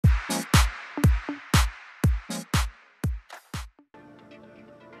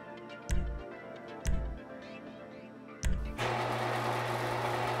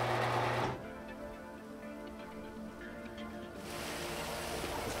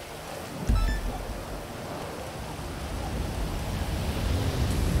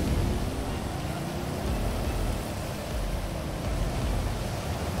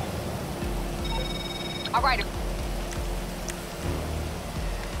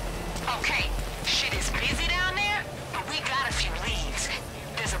Okay, shit is busy down there, but we got a few leads.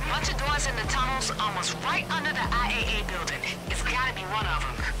 There's a bunch of doors in the tunnels almost right under the IAA building. It's gotta be one of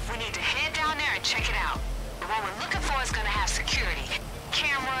them. We need to head down there and check it out. The one we're looking for is gonna have security.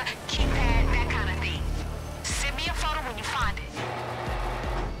 Camera, keypad, that kind of thing. Send me a photo when you find it.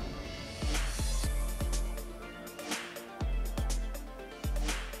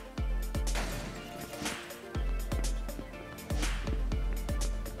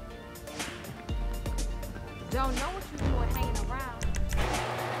 Don't know what you're doing hanging around.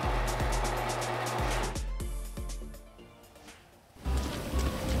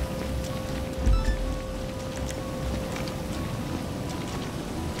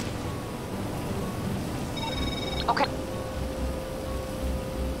 Okay.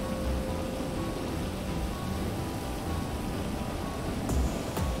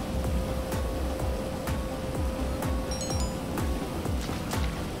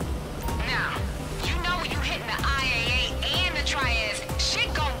 Now, you know when you hitting the IAA and the triads,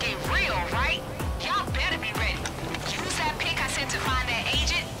 shit gon' get real, right? Y'all better be ready. Use that pic I sent to find that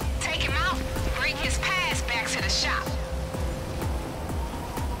agent, take him out, bring his pass back to the shop.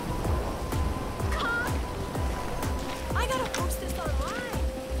 I gotta post this online.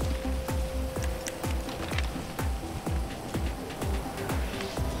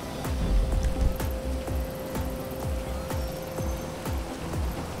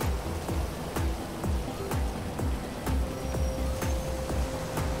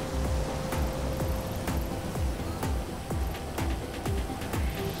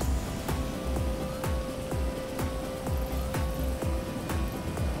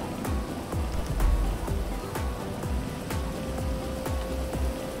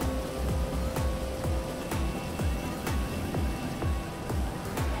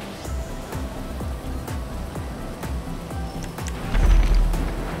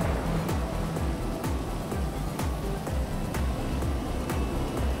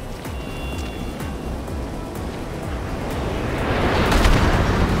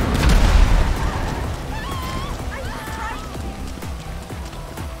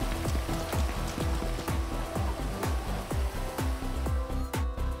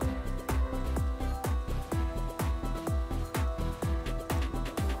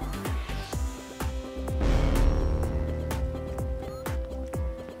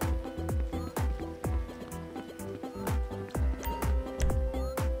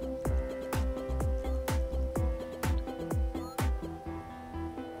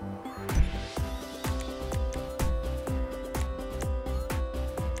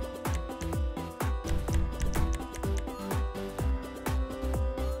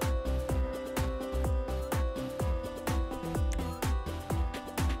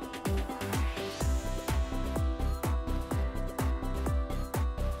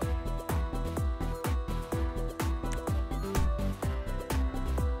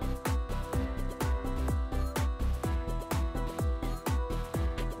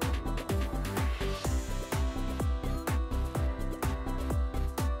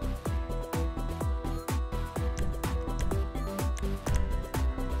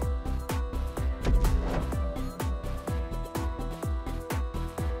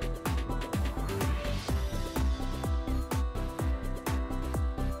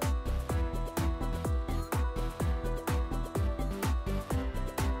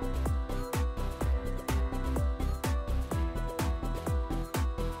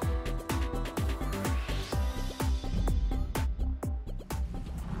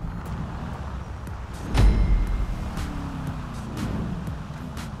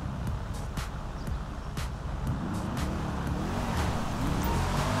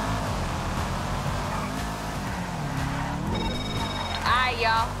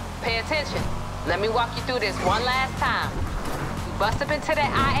 Y'all, pay attention. Let me walk you through this one last time. We bust up into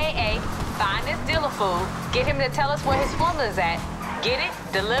that IAA, find this dealer fool, get him to tell us where his formula's at, get it,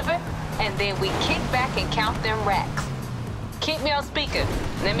 deliver, and then we kick back and count them racks. Keep me on speaker.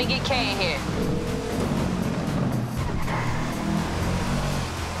 Let me get Kay in here.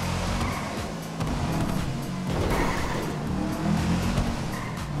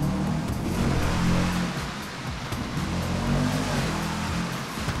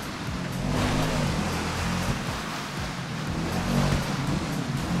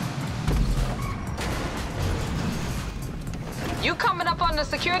 You coming up on the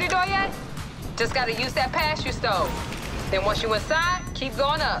security door yet? Just gotta use that pass you stole. Then once you inside, keep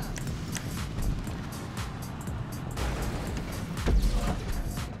going up.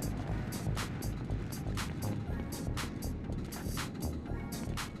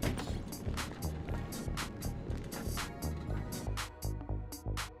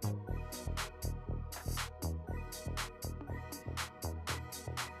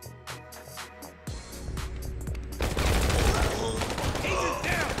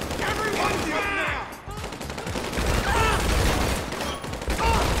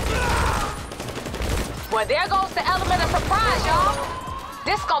 Well, there goes the element of surprise, y'all.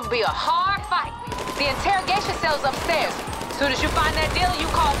 This gonna be a hard fight. The interrogation cell's upstairs. Soon as you find that deal, you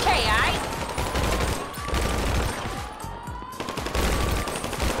call Kay, all right?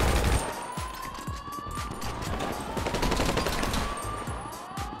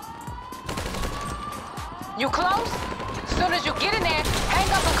 You close? Soon as you get in there,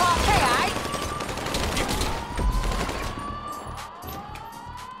 hang up and call Kay, all right?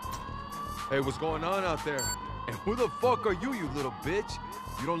 Hey, what's going on out there? And who the fuck are you, you little bitch?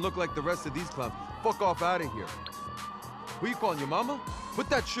 You don't look like the rest of these clowns. Fuck off out of here. Who you calling, your mama? Put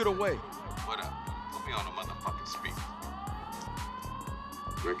that shit away. What up? Put me on a motherfucking speaker.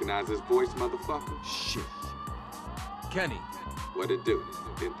 Recognize this voice, motherfucker? Shit. Kenny. What it do?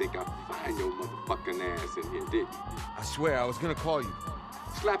 Didn't think I'd find your motherfucking ass in here, did you? I swear, I was gonna call you.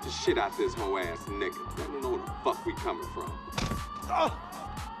 Slap the shit out this hoe ass nigga. Let him know where the fuck we coming from. Oh.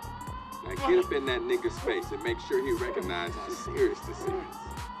 Now get up in that nigga's face and make sure he recognizes how serious this is.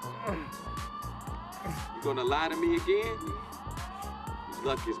 You gonna lie to me again? You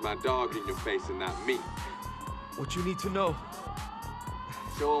lucky it's my dog in your face and not me. What you need to know?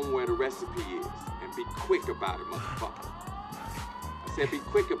 Show him where the recipe is and be quick about it, motherfucker. I said be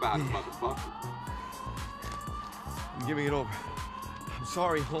quick about it, motherfucker. I'm giving it over. I'm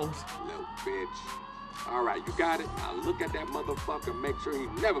sorry, Holmes. Little bitch. All right, you got it? Now look at that motherfucker, make sure he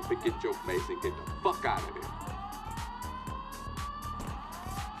never forget your face and get the fuck out of there.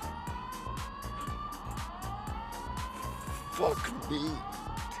 Fuck me.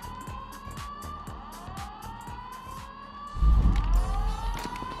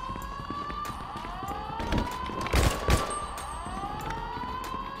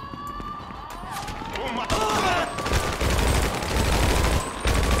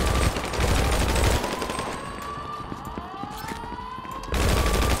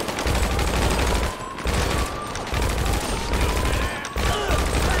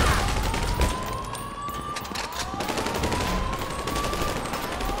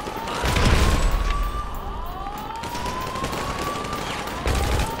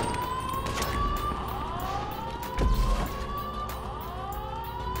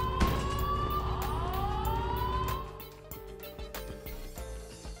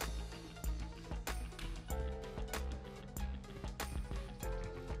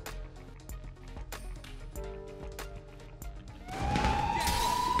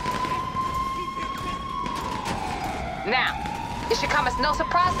 Now, it should come as no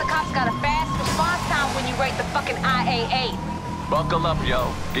surprise the cops got a fast response time when you rate the fucking IAA. Buckle up,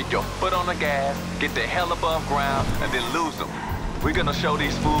 yo. Get your foot on the gas, get the hell above ground, and then lose them. We're gonna show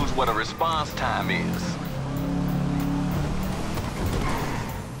these fools what a response time is.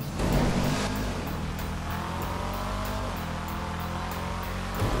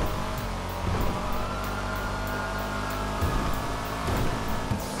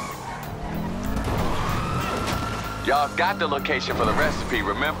 Y'all got the location for the recipe,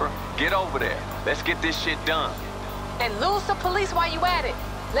 remember? Get over there. Let's get this shit done. And lose the police while you at it.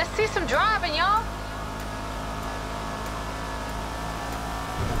 Let's see some driving, y'all.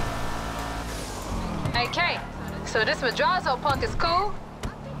 Hey, Kay, so this Madrazo punk is cool?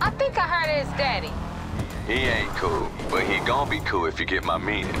 I think I heard it's daddy. He ain't cool, but he gon' be cool if you get my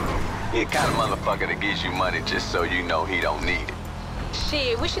meaning. He the kind of motherfucker that gives you money just so you know he don't need it.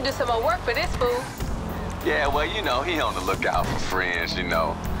 Shit, we should do some more work for this fool. Yeah, well, you know, he on the lookout for friends, you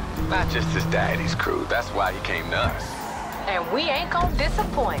know. Not just his daddy's crew. That's why he came to us. And we ain't gonna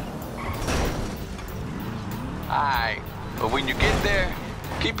disappoint. Alright, but when you get there,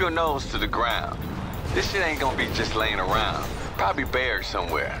 keep your nose to the ground. This shit ain't gonna be just laying around. Probably buried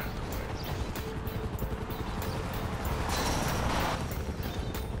somewhere.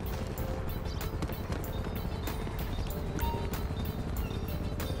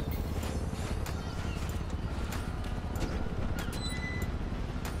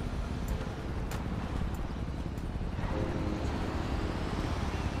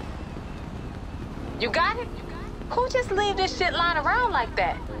 You got it? Who just leave this shit lying around like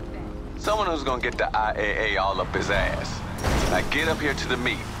that? Someone who's gonna get the IAA all up his ass. Now get up here to the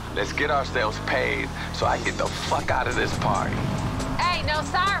meet. Let's get ourselves paid so I can get the fuck out of this party. Hey, no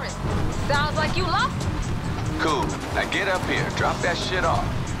sirens. Sounds like you lost it. Cool. Now get up here. Drop that shit off.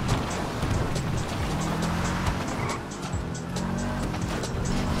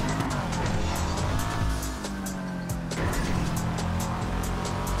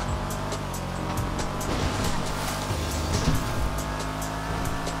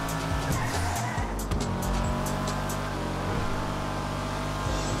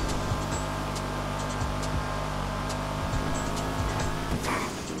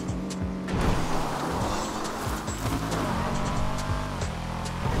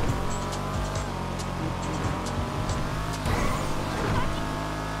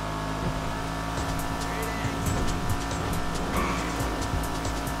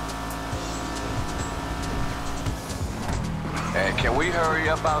 Can we hurry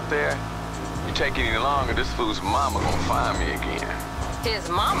up out there? You take any longer, this fool's mama gonna find me again. His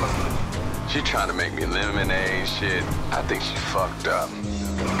mama? She trying to make me lemonade shit. I think she fucked up.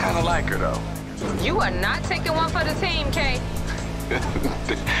 Kinda like her, though. You are not taking one for the team, Kay.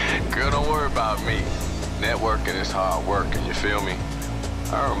 Girl, don't worry about me. Networking is hard working, you feel me?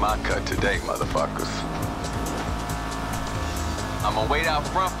 I earned my cut today, motherfuckers. I'm gonna wait out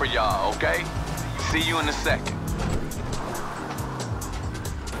front for y'all, okay? See you in a second.